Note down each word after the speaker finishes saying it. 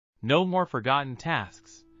No more forgotten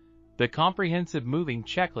tasks. The comprehensive moving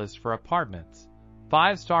checklist for apartments.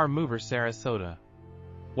 5-Star Mover Sarasota.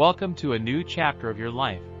 Welcome to a new chapter of your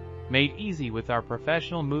life, made easy with our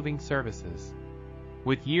professional moving services.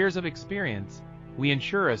 With years of experience, we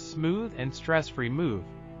ensure a smooth and stress-free move.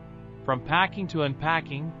 From packing to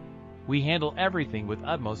unpacking, we handle everything with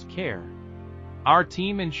utmost care. Our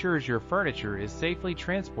team ensures your furniture is safely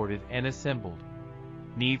transported and assembled.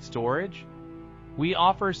 Need storage? We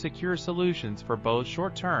offer secure solutions for both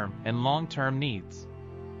short-term and long-term needs.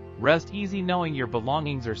 Rest easy knowing your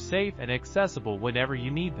belongings are safe and accessible whenever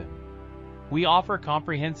you need them. We offer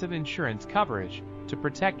comprehensive insurance coverage to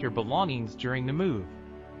protect your belongings during the move.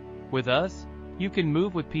 With us, you can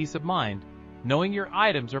move with peace of mind, knowing your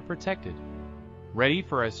items are protected. Ready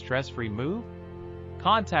for a stress-free move?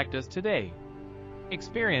 Contact us today.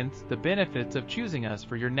 Experience the benefits of choosing us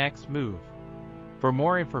for your next move. For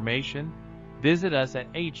more information, visit us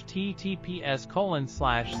at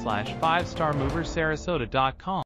https://5starmoversarasota.com.